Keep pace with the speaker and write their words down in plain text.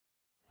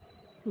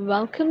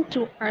Welcome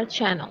to our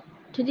channel.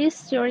 Today's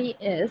story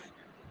is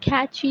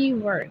Catchy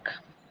Work.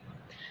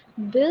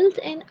 Bill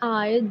and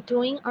I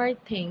doing our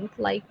thing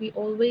like we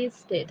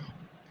always did.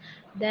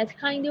 That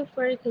kind of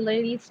work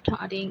really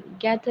starting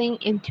getting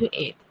into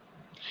it.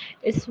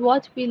 It's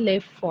what we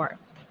live for.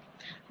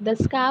 The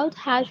scout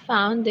had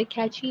found the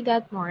catchy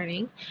that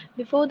morning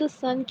before the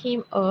sun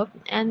came up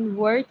and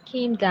word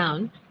came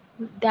down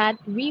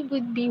that we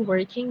would be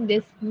working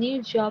this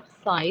new job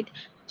site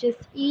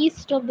just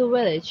east of the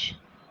village.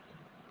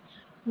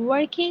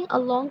 Working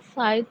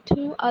alongside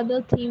two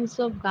other teams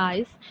of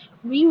guys,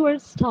 we were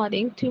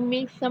starting to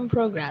make some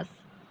progress.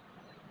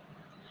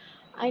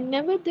 I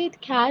never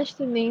did catch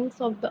the names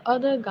of the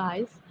other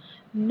guys,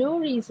 no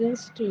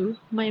reasons to.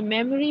 My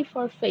memory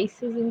for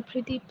faces is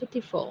pretty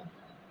pitiful,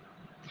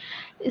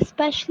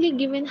 especially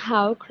given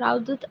how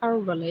crowded our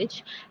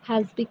village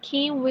has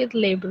become with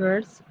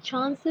laborers.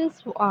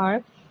 Chances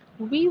are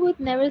we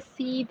would never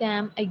see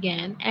them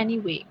again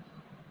anyway.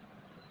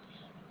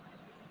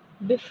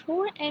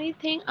 Before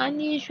anything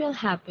unusual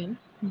happened,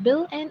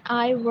 Bill and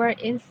I were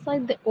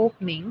inside the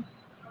opening,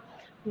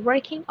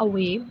 working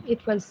away.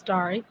 It was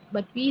dark,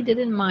 but we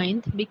didn't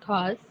mind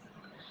because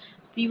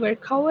we were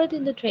covered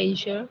in the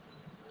treasure,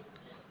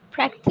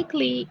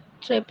 practically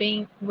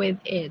dripping with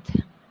it.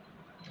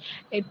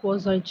 It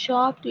was our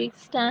job to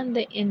extend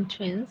the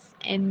entrance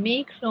and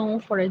make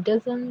room for a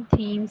dozen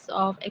teams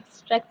of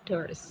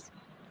extractors.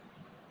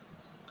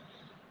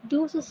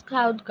 Those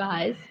scout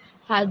guys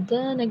had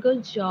done a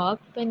good job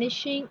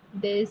finishing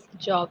this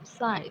job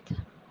site.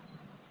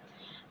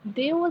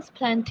 There was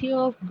plenty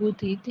of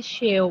booty to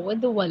share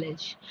with the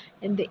village,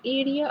 and the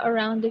area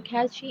around the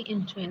catchy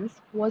entrance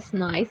was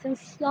nice and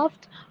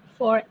soft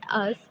for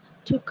us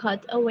to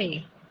cut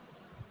away.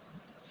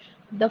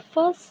 The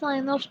first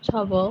sign of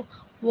trouble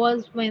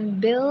was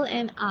when Bill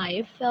and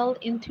I fell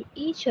into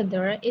each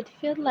other. It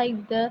felt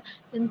like the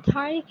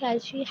entire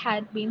catchy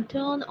had been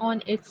turned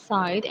on its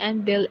side,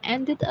 and Bill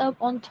ended up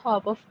on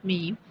top of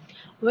me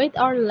with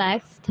our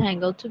legs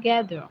tangled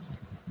together.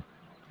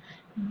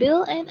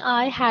 Bill and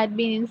I had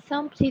been in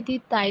some pretty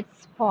tight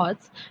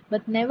spots,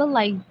 but never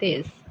like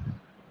this.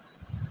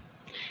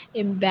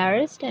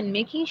 Embarrassed and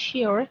making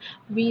sure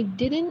we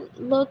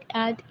didn't look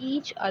at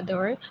each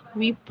other,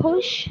 we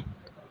pushed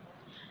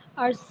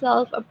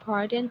ourselves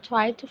apart and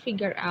tried to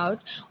figure out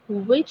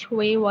which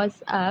way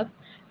was up,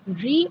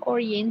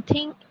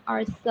 reorienting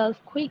ourselves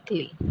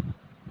quickly.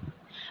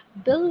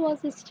 Bill was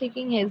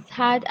sticking his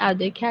head out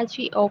the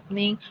catchy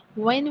opening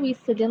when we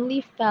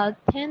suddenly felt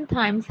 10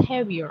 times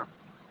heavier.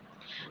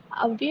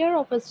 Aware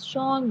of a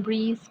strong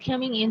breeze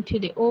coming into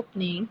the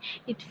opening,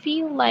 it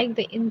felt like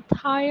the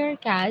entire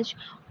catch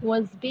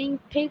was being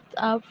picked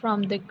up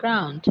from the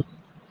ground.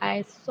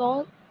 I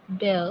saw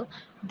Bill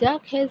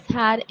duck his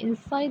head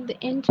inside the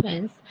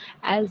entrance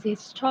as he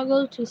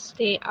struggled to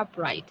stay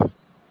upright.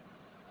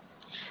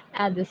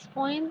 At this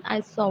point,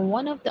 I saw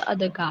one of the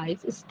other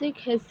guys stick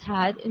his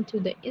head into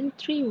the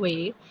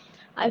entryway.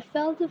 I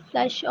felt a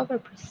flash of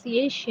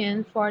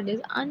appreciation for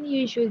this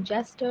unusual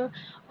gesture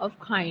of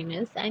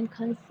kindness and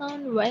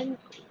concern when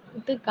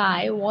the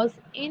guy was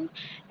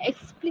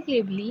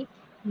inexplicably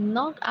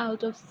knocked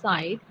out of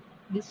sight.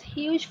 This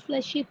huge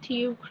fleshy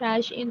tube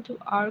crashed into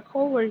our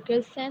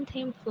coworker, sent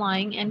him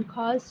flying, and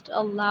caused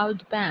a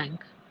loud bang.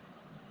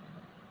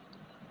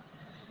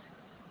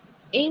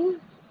 In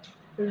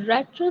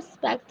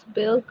retrospect,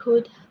 Bill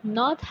could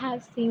not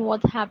have seen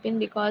what happened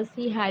because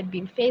he had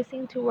been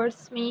facing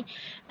towards me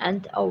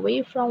and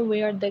away from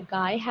where the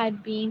guy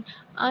had been,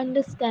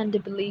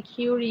 understandably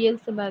curious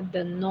about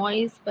the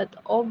noise but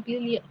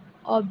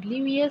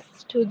oblivious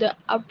to the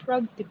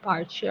abrupt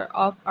departure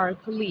of our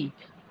colleague.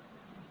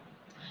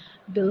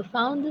 Bill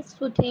found his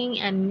footing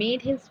and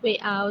made his way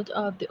out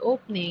of the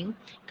opening.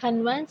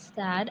 Convinced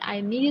that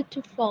I needed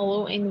to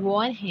follow and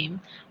warn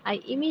him,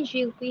 I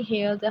immediately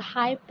hailed a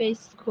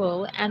high-pitched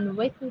squall and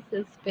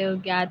witnessed Bill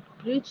get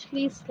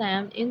brutally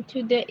slammed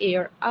into the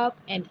air up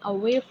and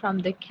away from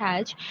the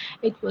catch.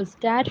 It was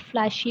that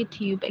flashy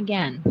tube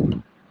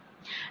again.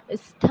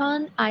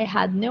 Stunned, I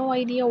had no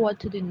idea what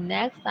to do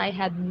next. I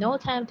had no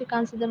time to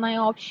consider my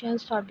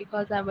options, or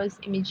because I was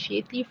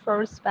immediately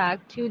forced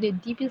back to the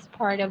deepest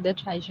part of the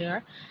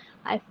treasure.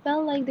 I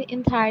felt like the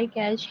entire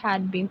catch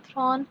had been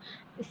thrown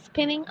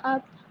spinning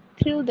up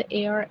through the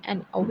air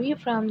and away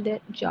from the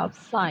job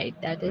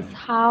site. That is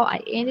how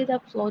I ended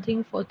up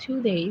floating for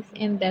 2 days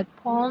in that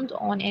pond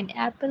on an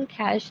apple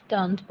cash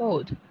turned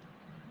boat.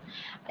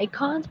 I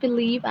can't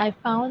believe I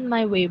found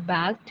my way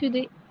back to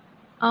the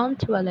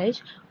Aunt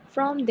Village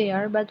from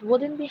there, but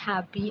wouldn't be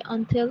happy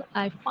until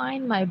I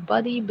find my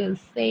buddy Bill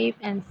safe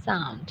and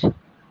sound.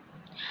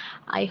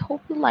 I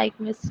hope you like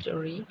my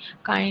story.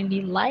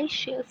 Kindly like,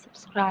 share,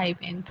 subscribe,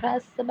 and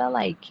press the bell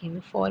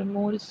icon for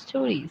more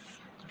stories.